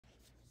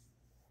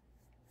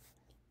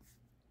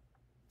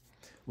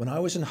When I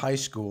was in high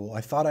school,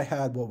 I thought I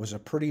had what was a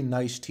pretty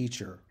nice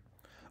teacher,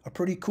 a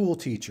pretty cool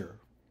teacher.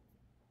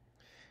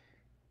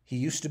 He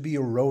used to be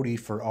a roadie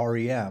for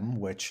REM,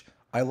 which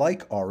I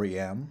like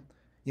REM.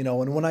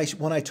 And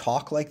when I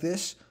talk like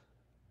this,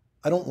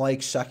 I don't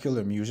like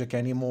secular music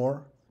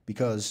anymore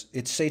because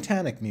it's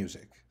satanic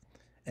music.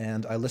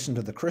 And I listen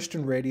to the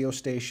Christian radio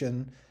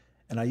station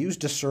and I use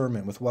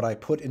discernment with what I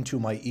put into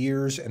my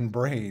ears and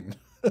brain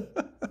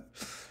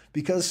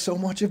because so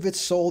much of it's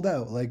sold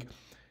out. Like,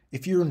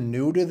 if you're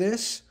new to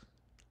this,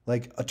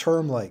 like a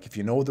term like if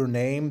you know their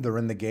name, they're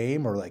in the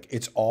game, or like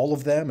it's all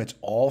of them, it's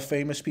all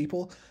famous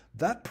people,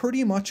 that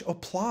pretty much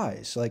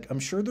applies. Like, I'm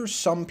sure there's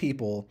some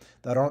people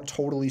that aren't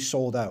totally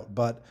sold out,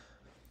 but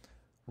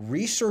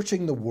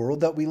researching the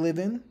world that we live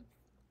in,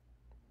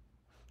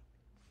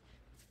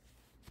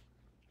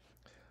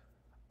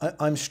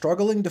 I'm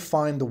struggling to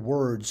find the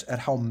words at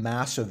how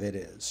massive it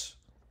is.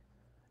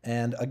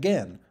 And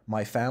again,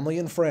 my family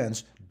and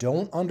friends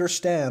don't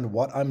understand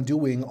what I'm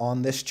doing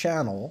on this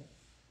channel,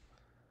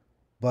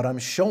 but I'm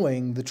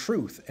showing the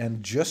truth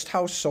and just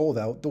how sold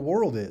out the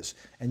world is.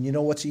 And you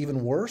know what's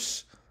even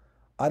worse?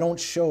 I don't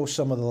show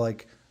some of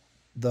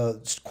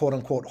the quote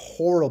unquote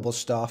horrible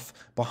stuff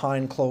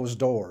behind closed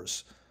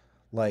doors,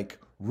 like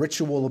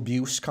ritual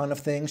abuse kind of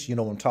things. You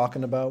know what I'm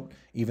talking about?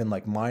 Even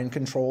like mind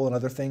control and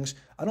other things.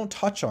 I don't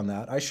touch on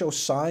that. I show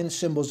signs,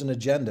 symbols, and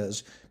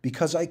agendas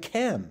because I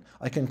can.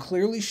 I can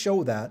clearly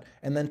show that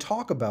and then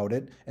talk about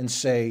it and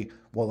say,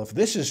 well, if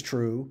this is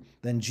true,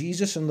 then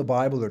Jesus and the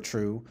Bible are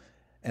true.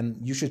 And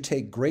you should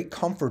take great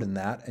comfort in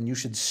that, and you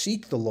should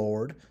seek the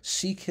Lord,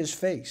 seek his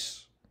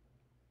face.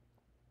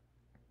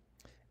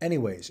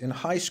 Anyways, in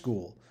high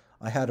school,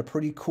 I had a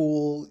pretty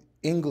cool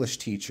English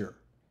teacher.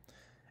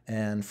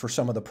 And for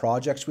some of the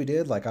projects we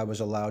did, like I was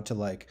allowed to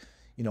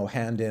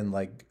hand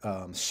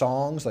in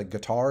songs, like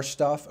guitar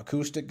stuff,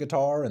 acoustic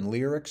guitar and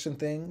lyrics and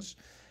things.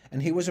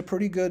 And he was a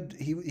pretty good,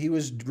 he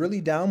was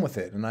really down with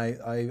it. And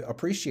I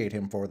appreciate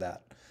him for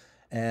that.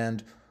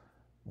 And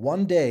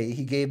one day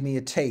he gave me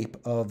a tape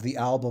of the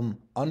album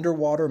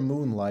Underwater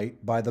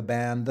Moonlight by the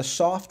band The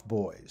Soft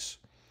Boys.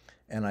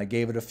 And I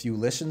gave it a few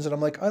listens and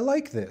I'm like, I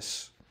like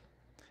this.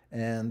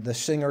 And the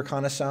singer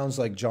kind of sounds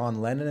like John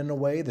Lennon in a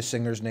way. The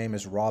singer's name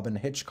is Robyn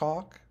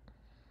Hitchcock.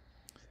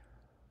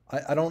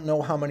 I don't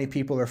know how many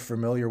people are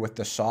familiar with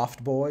the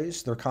Soft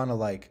Boys. They're kind of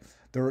like,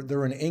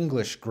 they're an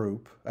English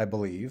group, I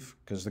believe,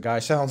 because the guy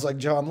sounds like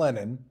John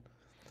Lennon.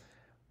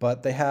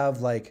 But they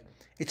have like,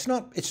 it's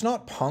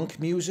not punk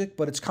music,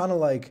 but it's kind of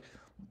like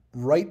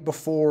right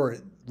before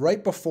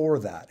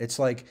that. It's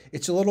like,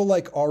 it's a little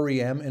like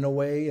REM in a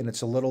way, and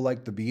it's a little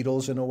like the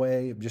Beatles in a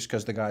way, just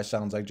because the guy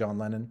sounds like John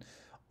Lennon.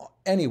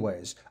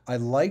 Anyways, I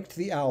liked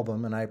the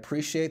album and I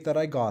appreciate that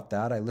I got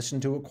that. I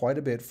listened to it quite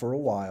a bit for a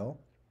while.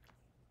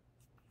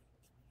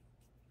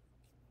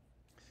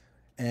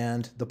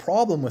 And the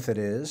problem with it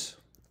is,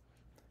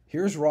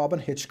 here's Robyn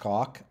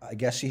Hitchcock. I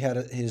guess he had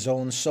his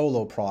own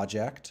solo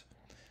project.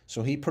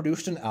 So he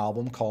produced an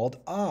album called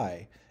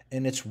I,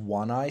 and it's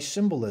one-eye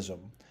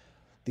symbolism.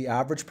 The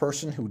average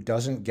person who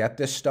doesn't get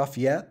this stuff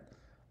yet,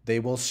 they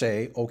will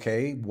say,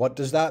 okay, what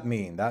does that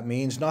mean? That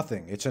means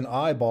nothing. It's an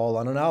eyeball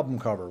on an album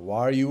cover. Why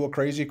are you a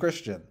crazy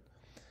Christian?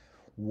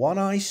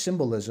 One-eye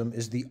symbolism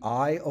is the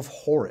eye of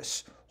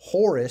Horus.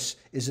 Horus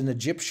is an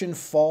Egyptian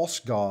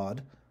false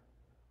god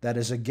that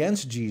is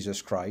against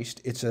Jesus Christ.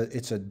 It's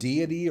a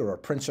deity or a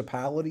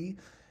principality.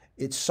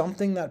 It's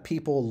something that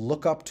people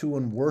look up to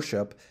and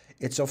worship.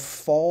 It's a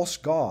false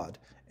god.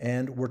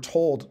 And we're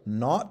told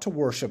not to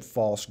worship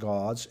false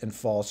gods and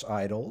false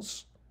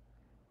idols.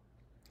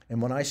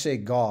 And when I say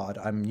God,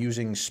 I'm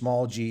using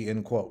small g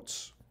in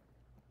quotes.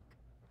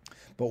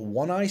 But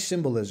one-eye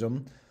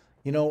symbolism,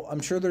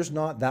 I'm sure there's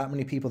not that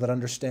many people that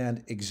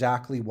understand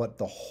exactly what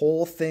the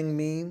whole thing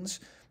means,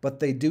 but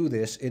they do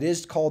this. It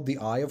is called the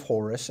Eye of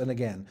Horus. And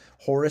again,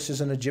 Horus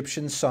is an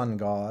Egyptian sun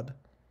god,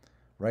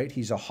 right?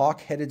 He's a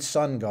hawk-headed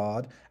sun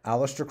god.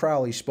 Aleister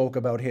Crowley spoke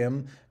about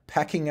him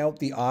pecking out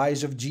the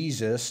eyes of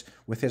Jesus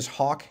with his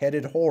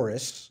hawk-headed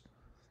Horus.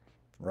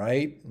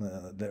 Right?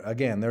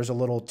 Again, there's a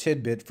little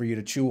tidbit for you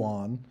to chew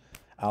on.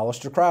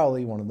 Aleister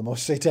Crowley, one of the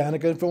most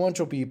satanic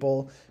influential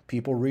people.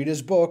 People read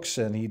his books,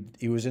 and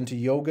he was into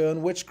yoga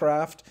and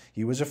witchcraft.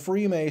 He was a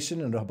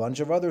Freemason and a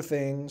bunch of other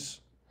things.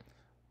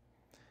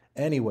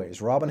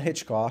 Anyways, Robyn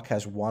Hitchcock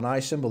has one-eye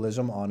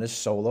symbolism on his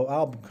solo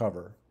album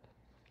cover.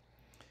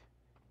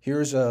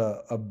 Here's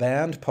a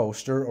band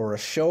poster or a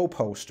show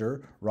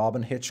poster,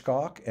 Robyn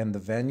Hitchcock and the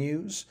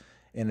venues,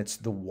 and it's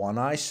the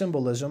one-eye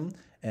symbolism.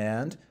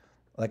 And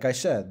like I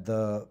said,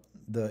 the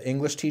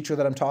English teacher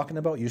that I'm talking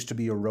about used to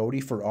be a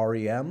roadie for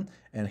REM,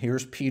 and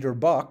here's Peter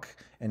Buck,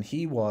 and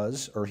he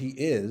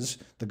is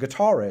the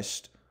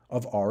guitarist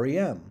of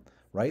REM,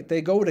 right?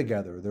 They go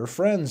together. They're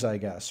friends, I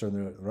guess,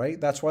 right?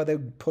 That's why they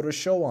put a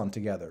show on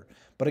together.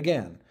 But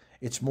again,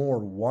 it's more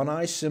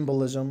one-eye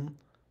symbolism.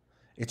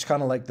 It's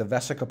kind of like the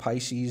Vesica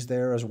Pisces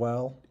there as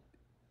well.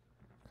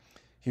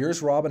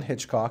 Here's Robyn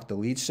Hitchcock, the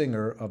lead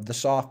singer of the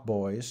Soft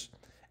Boys,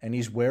 and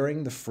he's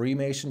wearing the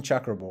Freemason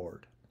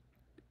checkerboard.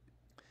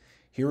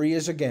 Here he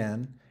is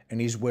again,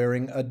 and he's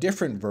wearing a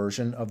different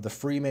version of the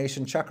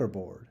Freemason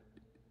checkerboard.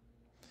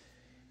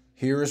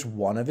 Here's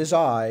one of his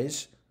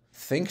eyes.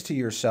 Think to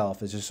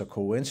yourself, is this a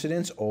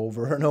coincidence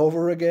over and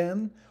over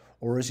again?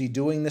 Or is he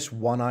doing this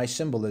one-eye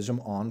symbolism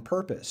on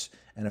purpose?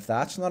 And if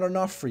that's not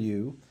enough for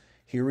you,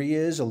 here he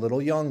is a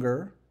little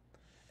younger,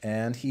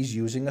 and he's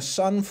using a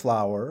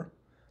sunflower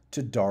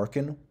to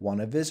darken one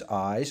of his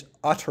eyes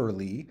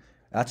utterly.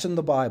 That's in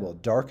the Bible,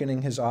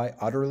 darkening his eye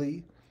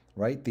utterly,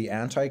 right? The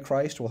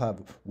Antichrist will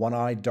have one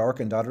eye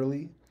darkened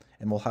utterly,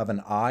 and will have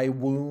an eye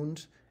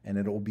wound, and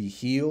it will be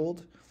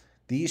healed.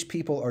 These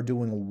people are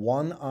doing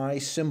one-eye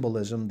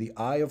symbolism, the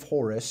eye of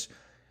Horus.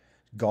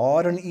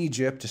 God and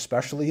Egypt,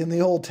 especially in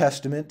the Old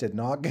Testament, did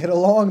not get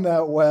along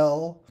that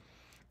well.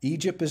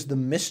 Egypt is the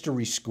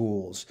mystery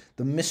schools,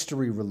 the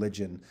mystery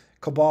religion,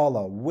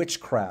 Kabbalah,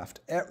 witchcraft,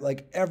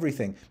 like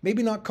everything.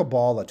 Maybe not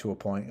Kabbalah to a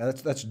point.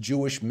 That's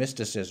Jewish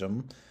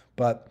mysticism,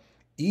 but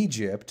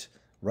Egypt,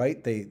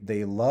 right?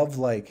 They love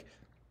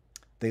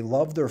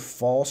their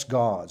false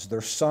gods,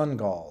 their sun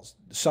gods,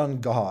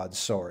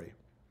 sorry.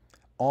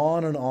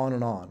 On and on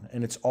and on,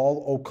 and it's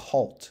all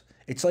occult.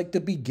 It's like the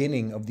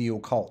beginning of the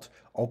occult.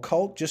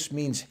 Occult just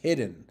means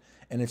hidden,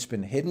 and it's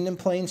been hidden in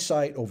plain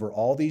sight over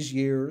all these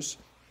years.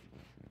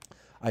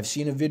 I've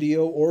seen a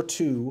video or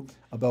two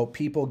about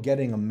people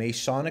getting a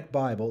Masonic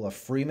Bible, a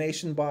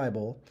Freemason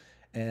Bible,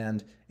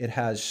 and it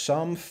has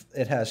some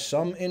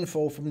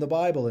info from the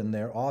Bible in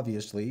there,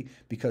 obviously,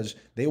 because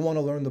they want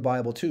to learn the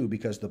Bible too,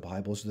 because the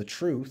Bible's the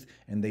truth,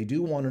 and they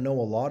do want to know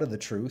a lot of the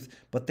truth,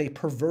 but they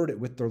pervert it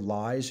with their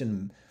lies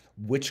and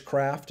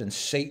witchcraft and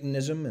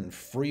Satanism and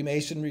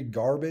Freemasonry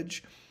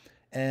garbage.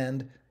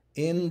 And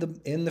in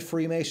the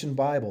Freemason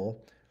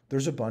Bible,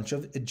 there's a bunch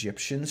of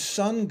Egyptian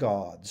sun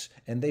gods,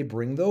 and they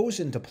bring those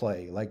into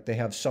play, like they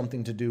have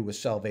something to do with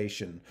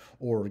salvation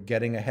or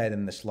getting ahead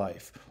in this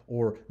life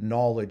or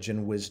knowledge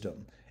and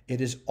wisdom.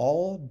 It is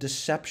all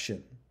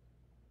deception.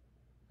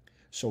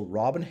 So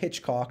Robyn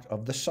Hitchcock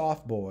of the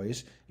Soft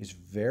Boys is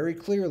very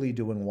clearly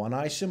doing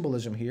one-eye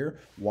symbolism here.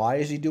 Why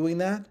is he doing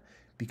that?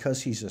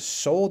 Because he's a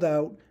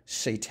sold-out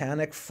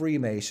satanic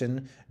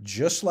Freemason,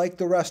 just like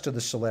the rest of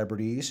the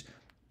celebrities.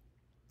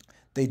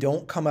 They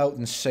don't come out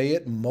and say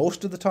it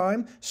most of the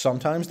time.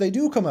 Sometimes they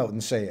do come out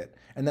and say it,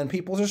 and then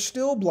people are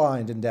still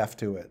blind and deaf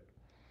to it.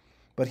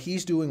 But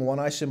he's doing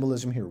one-eye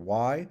symbolism here.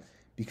 Why?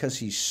 Because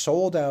he's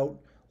sold out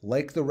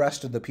like the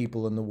rest of the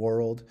people in the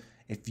world.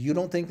 If you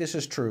don't think this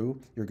is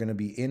true, you're going to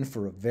be in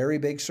for a very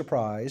big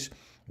surprise.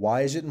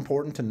 Why is it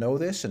important to know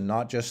this and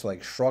not just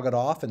like shrug it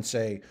off and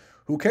say,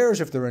 who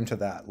cares if they're into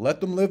that?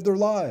 Let them live their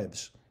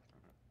lives.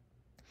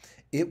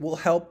 It will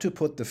help to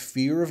put the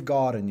fear of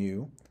God in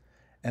you,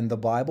 and the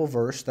Bible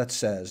verse that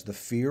says the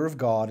fear of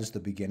God is the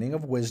beginning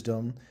of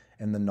wisdom,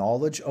 and the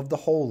knowledge of the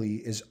holy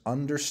is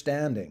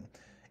understanding.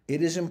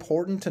 It is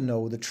important to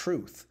know the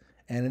truth,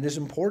 and it is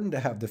important to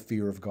have the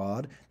fear of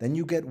God. Then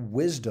you get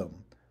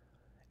wisdom.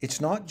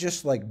 It's not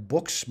just like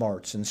book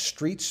smarts and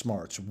street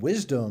smarts.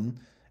 Wisdom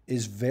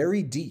is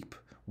very deep.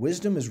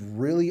 Wisdom is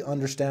really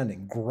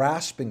understanding,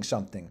 grasping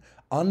something,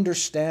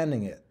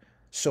 understanding it,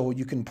 so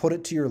you can put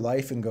it to your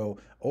life and go,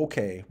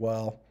 okay,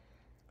 well,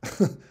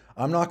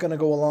 I'm not going to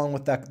go along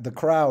with the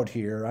crowd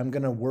here. I'm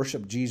going to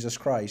worship Jesus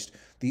Christ,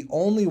 the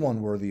only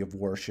one worthy of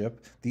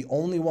worship, the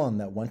only one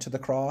that went to the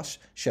cross,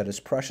 shed his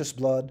precious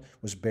blood,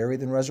 was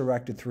buried and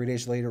resurrected 3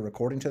 days later,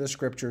 according to the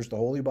scriptures, the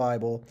Holy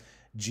Bible.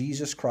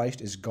 Jesus Christ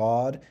is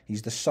God.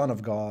 He's the Son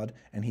of God,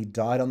 and he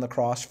died on the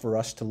cross for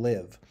us to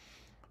live.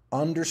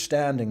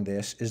 Understanding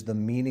this is the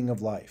meaning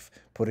of life.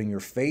 Putting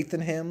your faith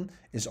in him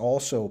is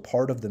also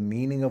part of the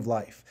meaning of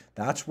life.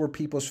 That's where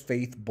people's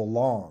faith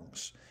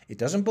belongs. It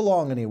doesn't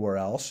belong anywhere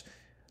else.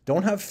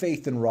 Don't have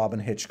faith in Robyn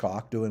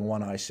Hitchcock doing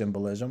one-eye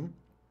symbolism.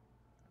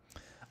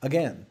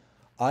 Again,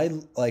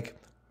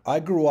 I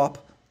grew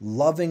up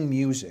loving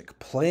music,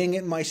 playing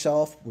it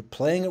myself,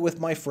 playing it with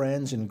my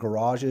friends in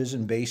garages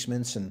and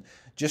basements, and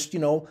just,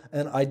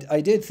 and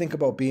I did think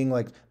about being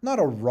like, not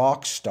a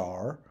rock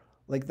star,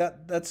 like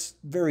that's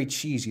very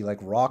cheesy, like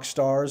rock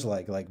stars,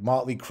 like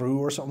Motley Crue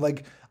or something.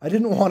 Like, I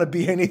didn't want to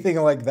be anything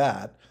like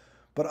that,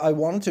 but I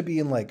wanted to be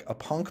in like a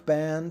punk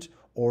band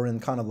or in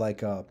kind of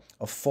like a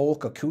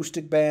folk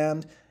acoustic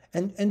band,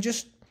 and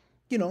just,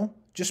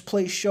 just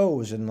play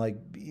shows and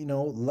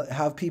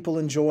have people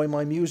enjoy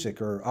my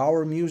music or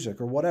our music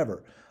or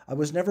whatever. I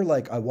was never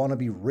like, I want to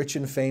be rich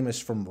and famous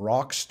from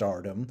rock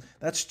stardom.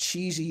 That's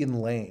cheesy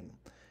and lame.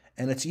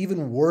 And it's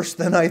even worse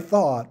than I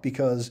thought,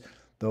 because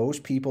those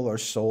people are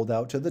sold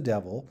out to the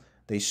devil.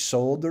 They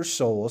sold their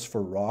souls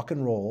for rock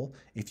and roll.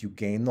 If you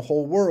gain the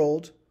whole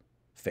world,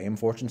 fame,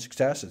 fortune,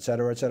 success,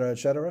 etc., etc.,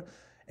 etc.,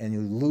 and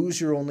you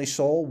lose your only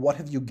soul, what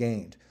have you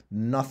gained?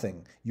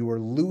 Nothing. You are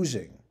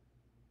losing.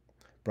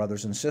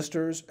 Brothers and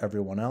sisters,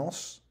 everyone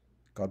else,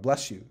 God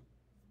bless you.